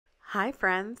Hi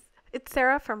friends, it's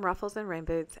Sarah from Ruffles and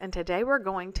Rainboots, and today we're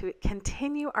going to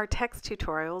continue our text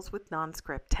tutorials with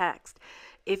non-script text.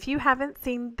 If you haven't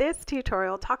seen this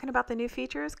tutorial talking about the new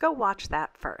features, go watch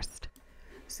that first.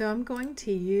 So I'm going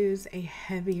to use a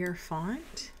heavier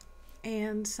font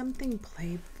and something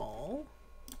playful.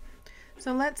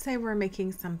 So let's say we're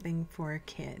making something for a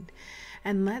kid,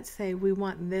 and let's say we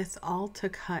want this all to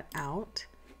cut out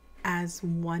as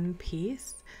one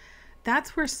piece.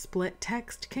 That's where split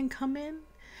text can come in.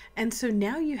 And so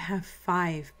now you have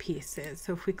 5 pieces.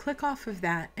 So if we click off of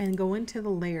that and go into the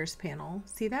layers panel,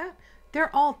 see that? They're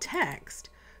all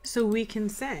text. So we can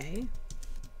say,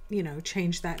 you know,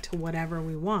 change that to whatever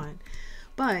we want.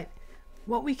 But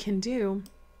what we can do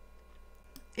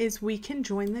is we can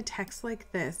join the text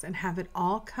like this and have it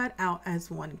all cut out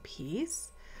as one piece.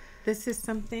 This is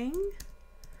something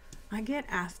I get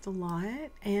asked a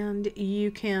lot, and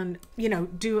you can,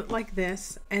 do it like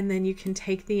this, and then you can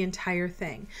take the entire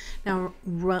thing. Now,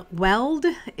 weld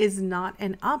is not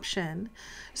an option,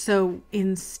 so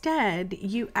instead,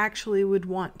 you actually would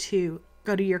want to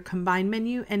go to your combine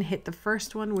menu and hit the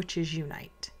first one, which is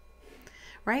unite,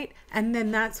 right? And then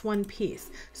that's one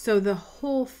piece. So the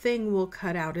whole thing will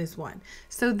cut out as one.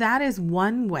 So that is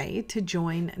one way to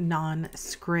join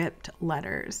non-script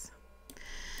letters.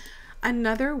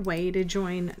 Another way to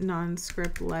join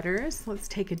non-script letters, let's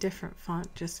take a different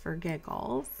font just for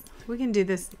giggles. We can do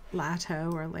this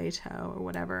Lato or Lato or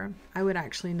whatever. I would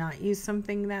actually not use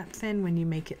something that thin when you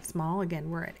make it small.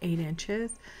 Again, we're at 8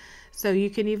 inches. So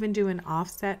you can even do an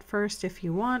offset first if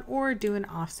you want, or do an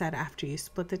offset after you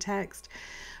split the text.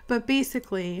 But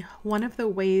basically, one of the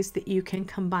ways that you can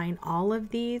combine all of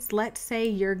these, let's say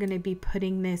you're going to be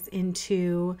putting this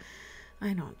into,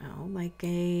 I don't know, like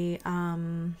a,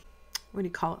 what do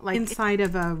you call it? Like inside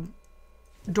of a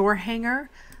door hanger.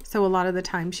 So a lot of the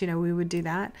times, we would do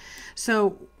that.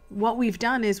 So what we've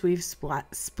done is we've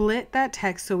split that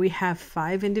text. So we have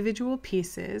 5 individual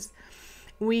pieces.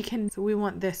 So we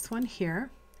want this one here,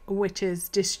 which is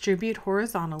distribute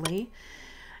horizontally.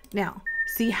 Now,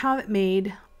 see how it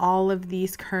made all of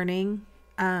these kerning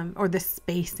or the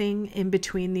spacing in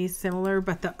between these similar,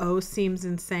 but the O seems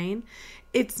insane.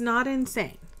 It's not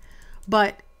insane,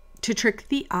 but to trick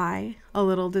the eye, a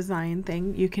little design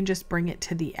thing, you can just bring it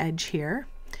to the edge here.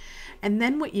 And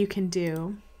then what you can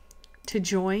do to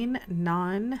join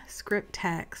non-script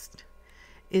text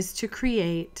is to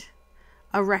create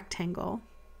a rectangle.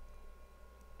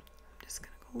 I'm just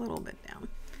going to go a little bit down.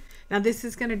 Now this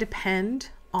is going to depend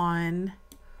on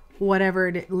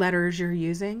whatever letters you're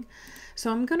using. So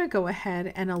I'm going to go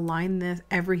ahead and align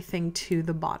everything to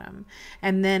the bottom.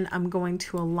 And then I'm going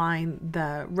to align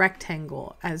the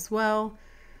rectangle as well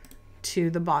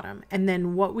to the bottom. And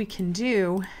then what we can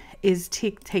do is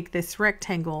take this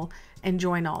rectangle and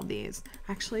join all these.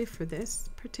 Actually, for this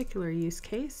particular use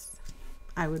case,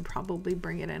 I would probably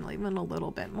bring it in even a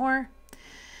little bit more.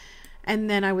 And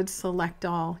then I would select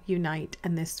all, unite,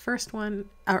 and this first one,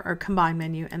 or combine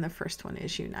menu, and the first one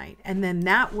is unite. And then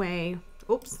that way,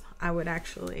 oops, I would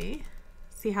actually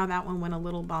see how that one went a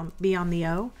little beyond the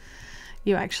O.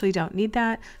 You actually don't need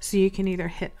that. So you can either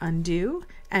hit undo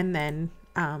and then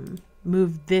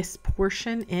move this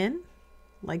portion in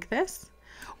like this,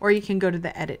 or you can go to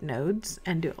the edit nodes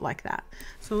and do it like that.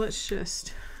 So let's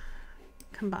just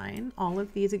combine all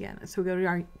of these again. So we go to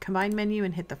our combine menu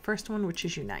and hit the first one, which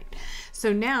is unite.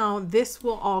 So now this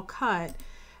will all cut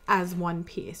as one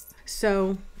piece.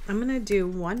 So I'm going to do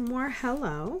one more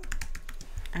hello,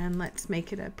 and let's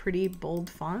make it a pretty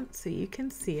bold font so you can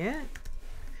see it.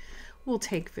 We'll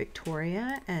take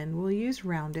Victoria and we'll use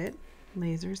rounded.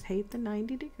 Lasers hate the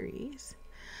 90 degrees.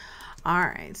 All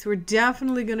right, so we're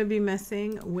definitely going to be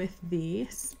messing with the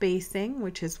spacing,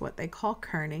 which is what they call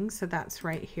kerning. So that's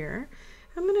right here.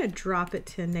 I'm going to drop it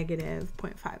to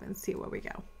 -0.5 and see where we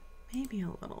go. Maybe a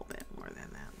little bit more than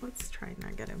that. Let's try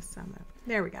 -7.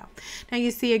 There we go. Now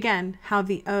you see again how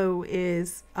the O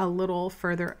is a little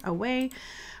further away.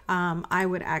 I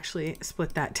would actually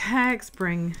split that text,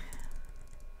 bring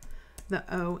the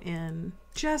O in.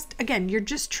 Just again, you're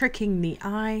just tricking the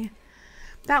eye.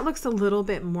 That looks a little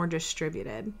bit more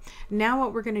distributed. Now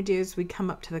what we're going to do is we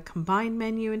come up to the combine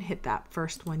menu and hit that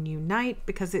first one, unite,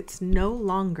 because it's no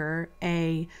longer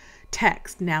a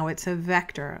text. Now it's a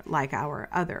vector like our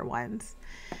other ones.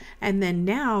 And then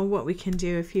now what we can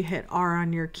do, if you hit R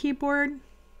on your keyboard,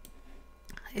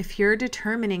 if you're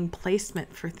determining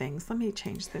placement for things, let me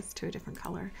change this to a different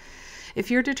color. If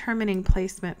you're determining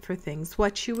placement for things,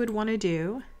 what you would want to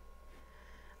do,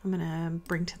 I'm going to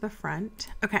bring to the front.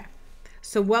 Okay.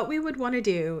 So what we would want to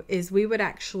do is we would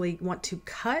actually want to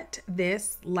cut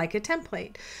this like a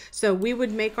template. So we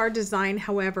would make our design,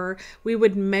 however, we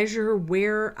would measure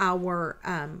where our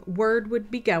word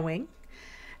would be going,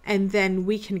 and then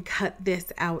we can cut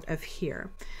this out of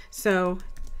here. So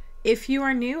if you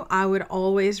are new, I would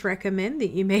always recommend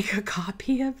that you make a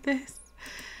copy of this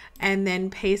and then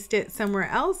paste it somewhere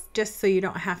else, just so you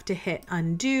don't have to hit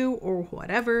undo or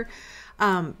whatever.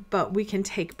 But we can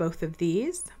take both of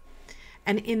these.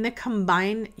 And in the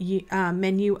combine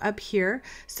menu up here,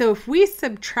 so if we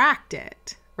subtract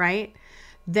it, right,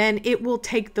 then it will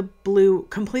take the blue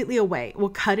completely away. We'll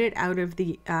cut it out of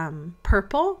the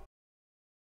purple.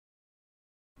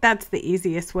 That's the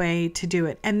easiest way to do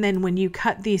it. And then when you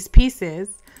cut these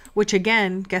pieces, which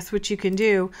again, guess what you can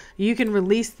do? You can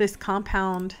release this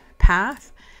compound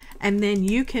path, and then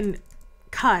you can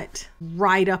cut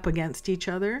right up against each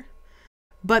other.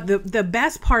 But the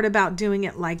best part about doing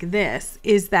it like this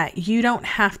is that you don't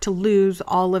have to lose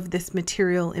all of this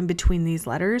material in between these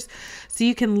letters. So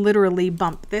you can literally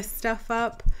bump this stuff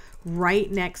up right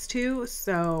next to,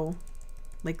 so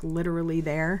like literally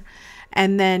there.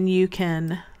 And then you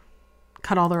can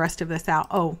cut all the rest of this out.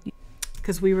 Oh,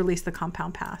 because we released the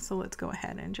compound path. So let's go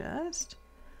ahead and just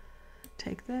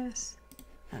take this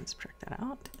and subtract that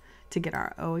out to get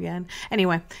our O again.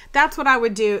 Anyway, that's what I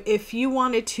would do. If you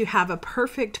wanted to have a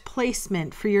perfect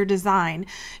placement for your design,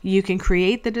 you can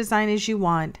create the design as you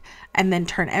want and then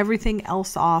turn everything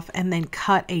else off and then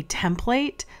cut a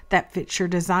template that fits your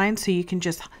design, so you can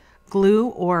just glue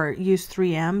or use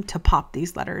 3M to pop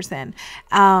these letters in.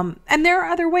 And there are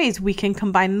other ways we can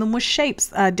combine them with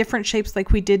shapes, different shapes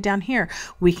like we did down here.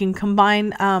 We can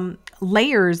combine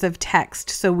layers of text.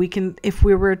 So we can, if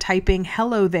we were typing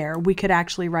hello there, we could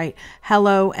actually write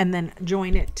hello and then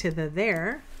join it to the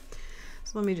there.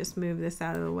 So let me just move this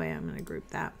out of the way. I'm going to group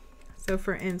that. So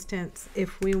for instance,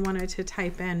 if we wanted to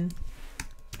type in,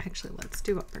 actually let's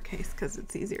do uppercase because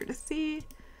it's easier to see.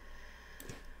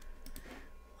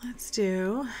 Let's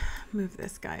move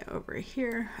this guy over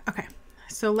here. Okay,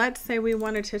 so let's say we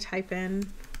wanted to type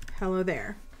in hello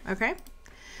there, okay?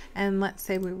 And let's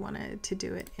say we wanted to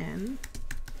do it in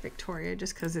Victoria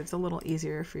just because it's a little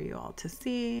easier for you all to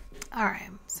see. All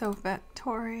right, so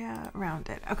Victoria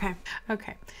rounded, okay.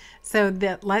 So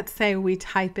that, let's say we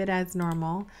type it as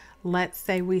normal. Let's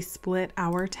say we split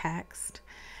our text.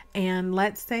 And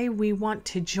let's say we want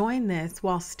to join this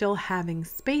while still having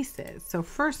spaces. So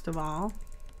first of all,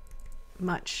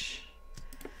 I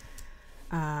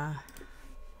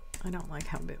don't like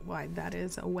how wide that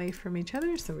is away from each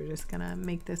other, so we're just gonna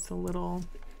make this a little,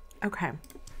 okay.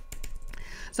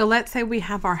 So let's say we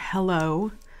have our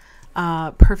hello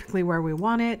perfectly where we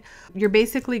want it. You're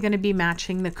basically going to be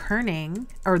matching the kerning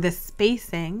or the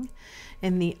spacing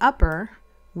in the upper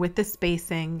with the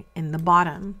spacing in the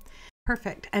bottom.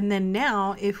 Perfect. And then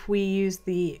now if we use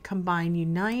the combine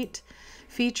unite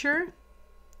feature,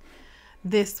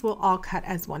 this will all cut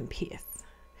as one piece.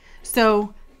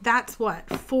 So that's what,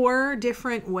 4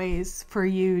 different ways for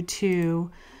you to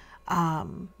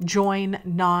join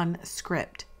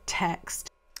non-script text.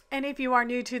 And if you are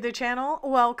new to the channel,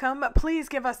 welcome. Please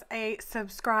give us a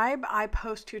subscribe. I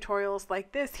post tutorials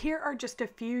like this. Here are just a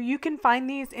few. You can find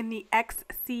these in the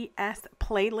XCS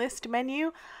playlist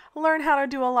menu. Learn how to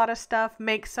do a lot of stuff,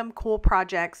 make some cool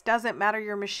projects. Doesn't matter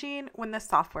your machine when the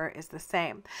software is the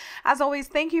same. As always,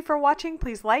 thank you for watching.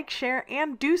 Please like, share,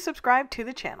 and do subscribe to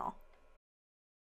the channel.